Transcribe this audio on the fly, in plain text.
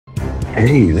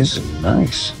Hey, this is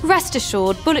nice. Rest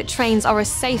assured, bullet trains are a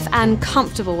safe and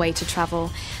comfortable way to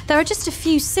travel. There are just a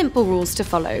few simple rules to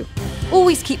follow.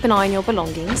 Always keep an eye on your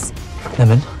belongings.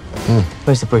 Lemon,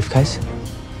 where's the briefcase?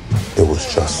 It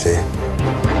was just here.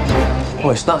 Oh,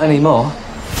 it's not anymore.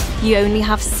 You only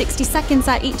have 60 seconds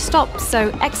at each stop, so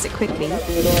exit quickly.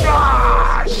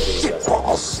 Ah, shit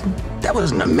balls. That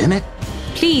wasn't a minute.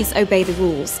 Please obey the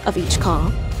rules of each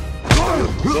car.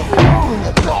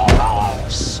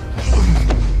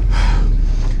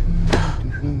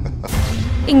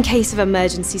 In case of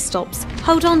emergency stops,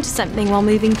 hold on to something while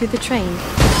moving through the train.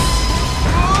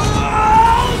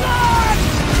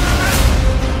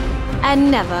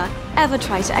 And never, ever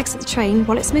try to exit the train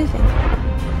while it's moving.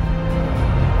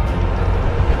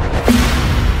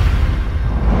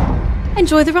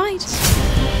 Enjoy the ride.